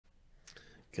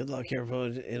Good luck,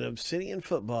 everyone, in Obsidian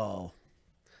football.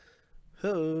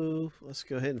 Let's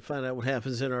go ahead and find out what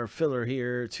happens in our filler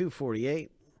here. 248.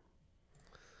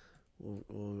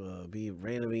 We'll be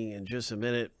randoming in just a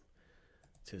minute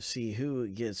to see who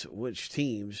gets which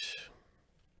teams.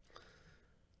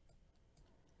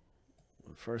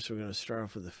 First, we're going to start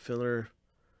off with the filler,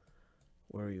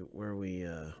 where we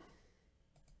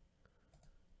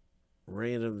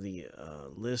random the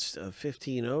list of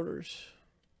 15 owners.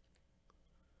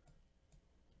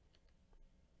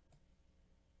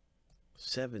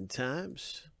 Seven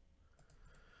times.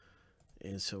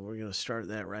 And so we're going to start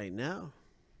that right now.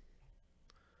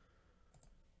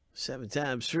 7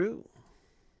 times through.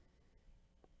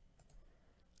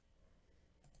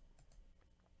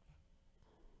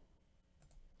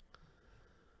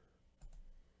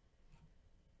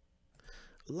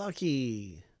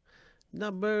 Lucky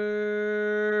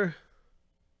number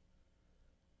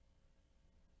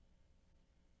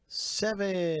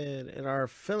 7. And our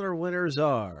filler winners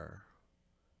are...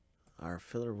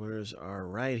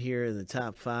 right here in the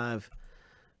top 5.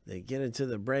 They get into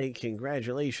the break.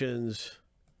 Congratulations.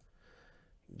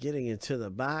 Getting into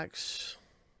the box.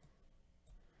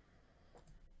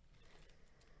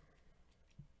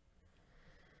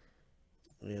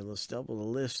 And let's double the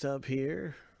list up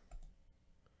here.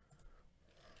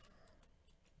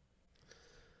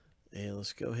 And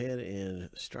let's go ahead and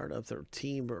start up their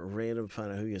team random.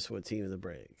 Find out who gets what team in the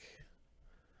break.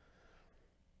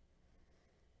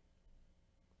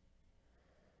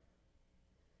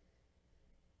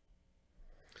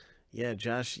 Yeah,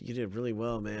 Josh, you did really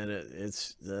well, man.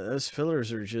 Those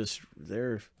fillers are just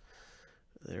they're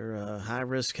high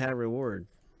risk, high reward.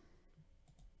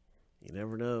 You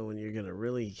never know when you're gonna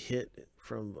really hit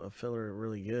from a filler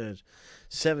really good.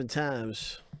 7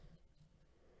 times.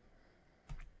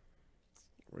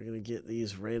 We're gonna get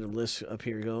these random lists up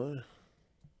here going.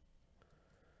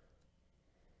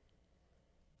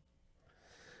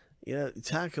 Yeah,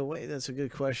 talk away. That's a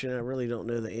good question. I really don't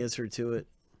know the answer to it.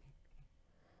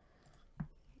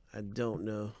 I don't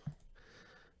know.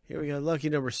 Here we go. Lucky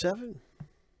number 7.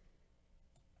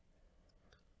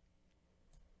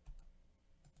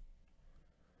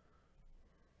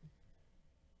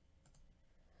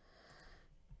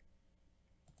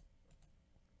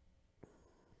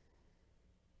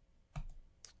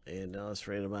 And now let's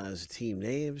randomize the team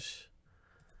names.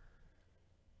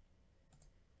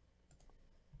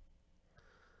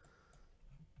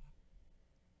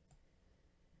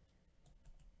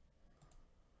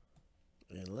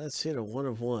 And let's hit a 1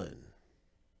 of 1.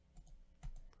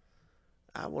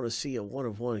 I want to see a 1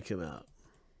 of 1 come out.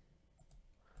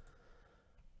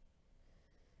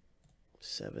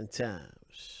 7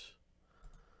 times.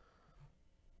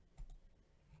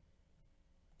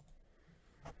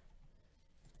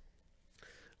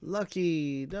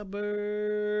 Lucky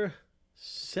number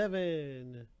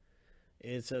 7.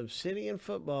 It's Obsidian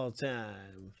football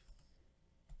time.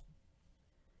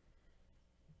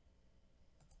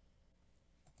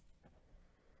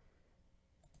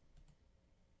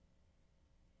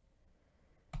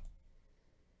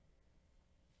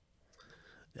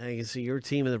 Now you can see your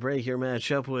team in the break here match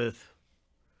up with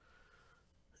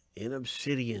in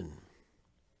Obsidian.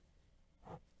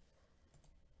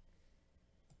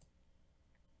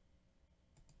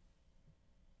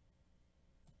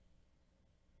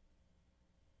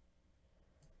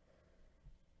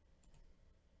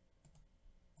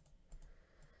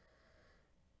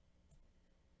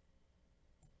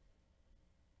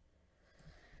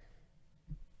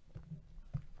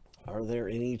 Are there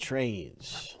any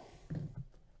trades?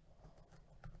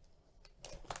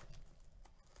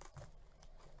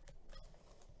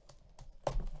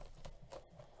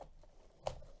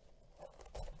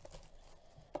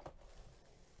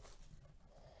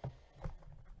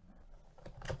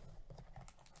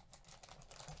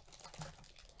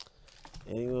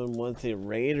 Anyone want the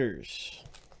Raiders?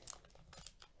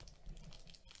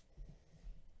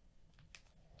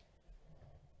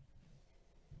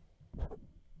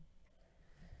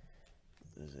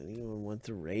 Does anyone want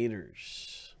the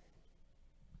Raiders?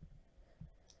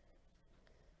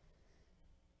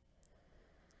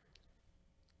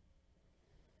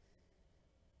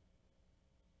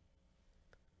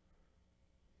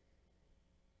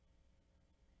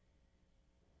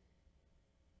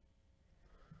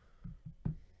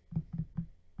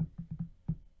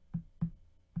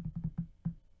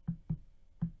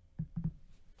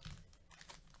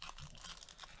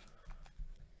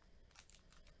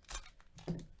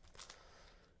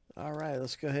 All right,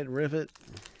 let's go ahead and rip it.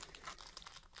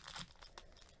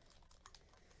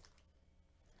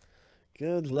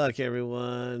 Good luck,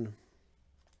 everyone.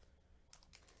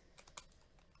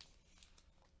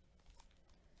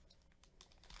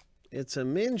 It's a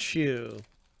Minshew.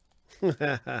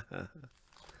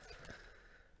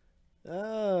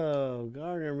 Oh,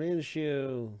 Gardner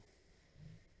Minshew.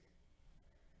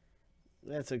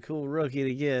 That's a cool rookie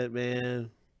to get, man.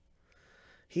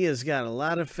 He has got a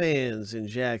lot of fans in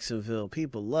Jacksonville.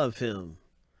 People love him.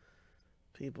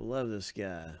 People love this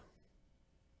guy.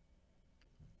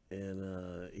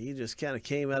 And he just kind of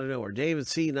came out of nowhere. David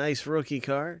C., nice rookie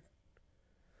card.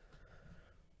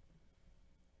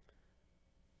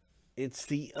 It's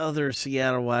the other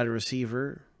Seattle wide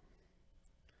receiver,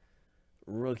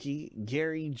 rookie,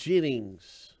 Gary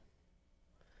Jennings.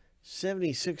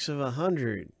 76 of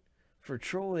 100 for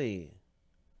Troy.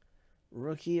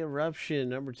 Rookie Eruption,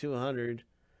 number 200.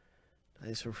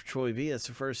 Nice one for Troy B. That's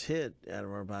the first hit out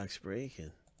of our box break.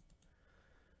 And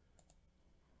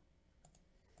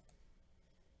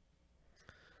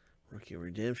rookie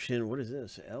Redemption. What is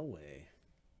this? Elway.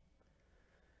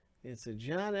 It's a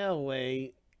John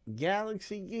Elway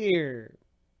Galaxy Gear.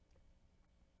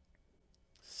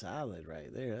 Solid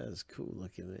right there. That's cool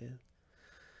looking, man.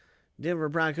 Denver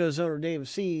Broncos owner David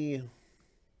C.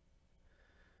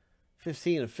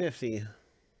 15 of 50.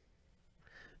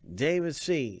 David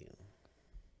C.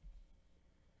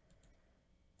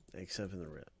 Except in the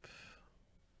rip.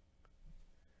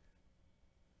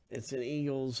 It's an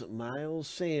Eagles, Miles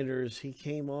Sanders. He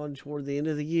came on toward the end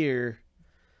of the year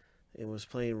and was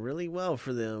playing really well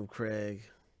for them, Craig.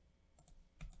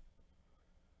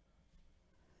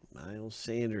 Miles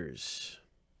Sanders.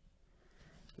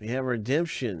 We have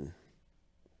Redemption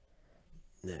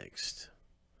next.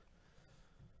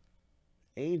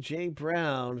 A.J.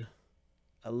 Brown,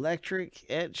 Electric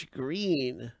Etch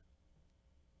Green.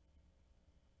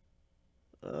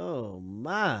 Oh,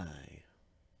 my.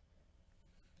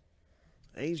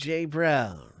 A.J.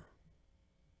 Brown.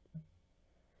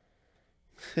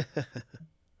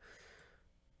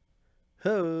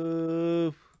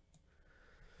 Hope.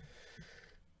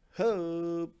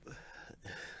 Hope.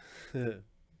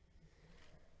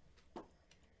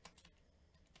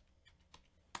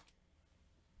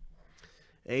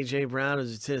 A.J. Brown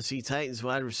is a Tennessee Titans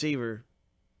wide receiver.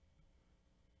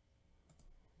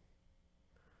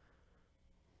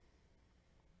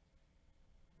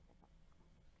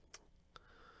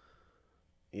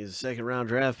 He's a second-round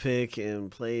draft pick and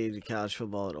played college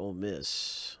football at Ole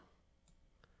Miss.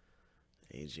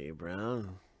 A.J.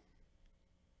 Brown.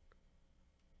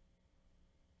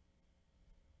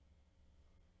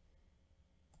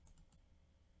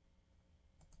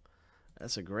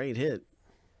 That's a great hit.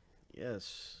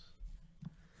 Yes.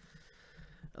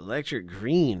 Electric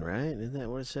green, right? Isn't that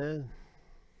what it said?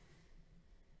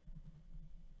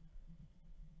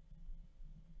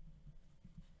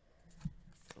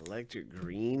 Electric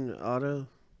green auto.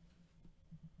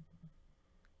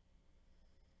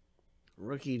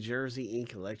 Rookie jersey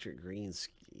ink electric green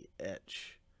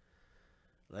etch.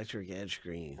 Electric edge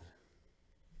green.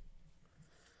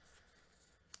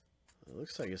 It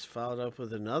looks like it's followed up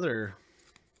with another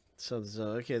something.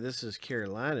 Okay, this is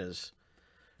Carolina's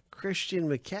Christian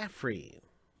McCaffrey.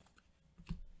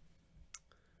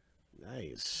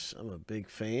 Nice. I'm a big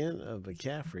fan of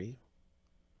McCaffrey.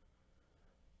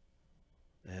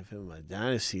 I have him in my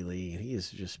Dynasty League. He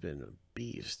has just been a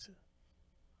beast.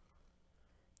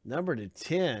 Number to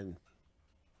 10.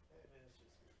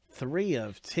 3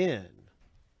 of 10.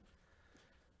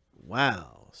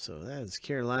 Wow. So that's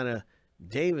Carolina.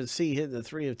 David C. hitting the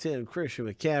 3 of 10. Christian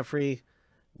McCaffrey.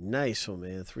 Nice one,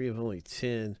 man. 3 of only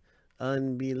 10.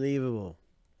 Unbelievable.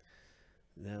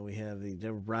 Now we have the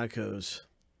Denver Broncos.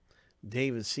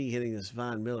 David C. hitting this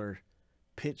Von Miller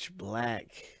pitch black.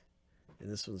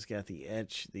 And this one's got the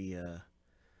etch, the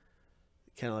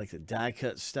kind of like the die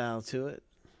cut style to it.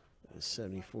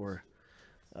 74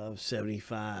 of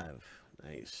 75.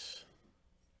 Nice.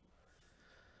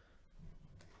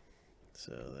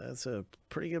 So that's a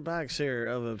pretty good box here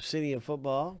of Obsidian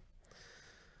football.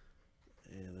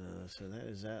 And so that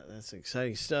is that. That's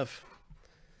exciting stuff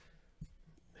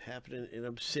happening in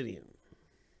Obsidian.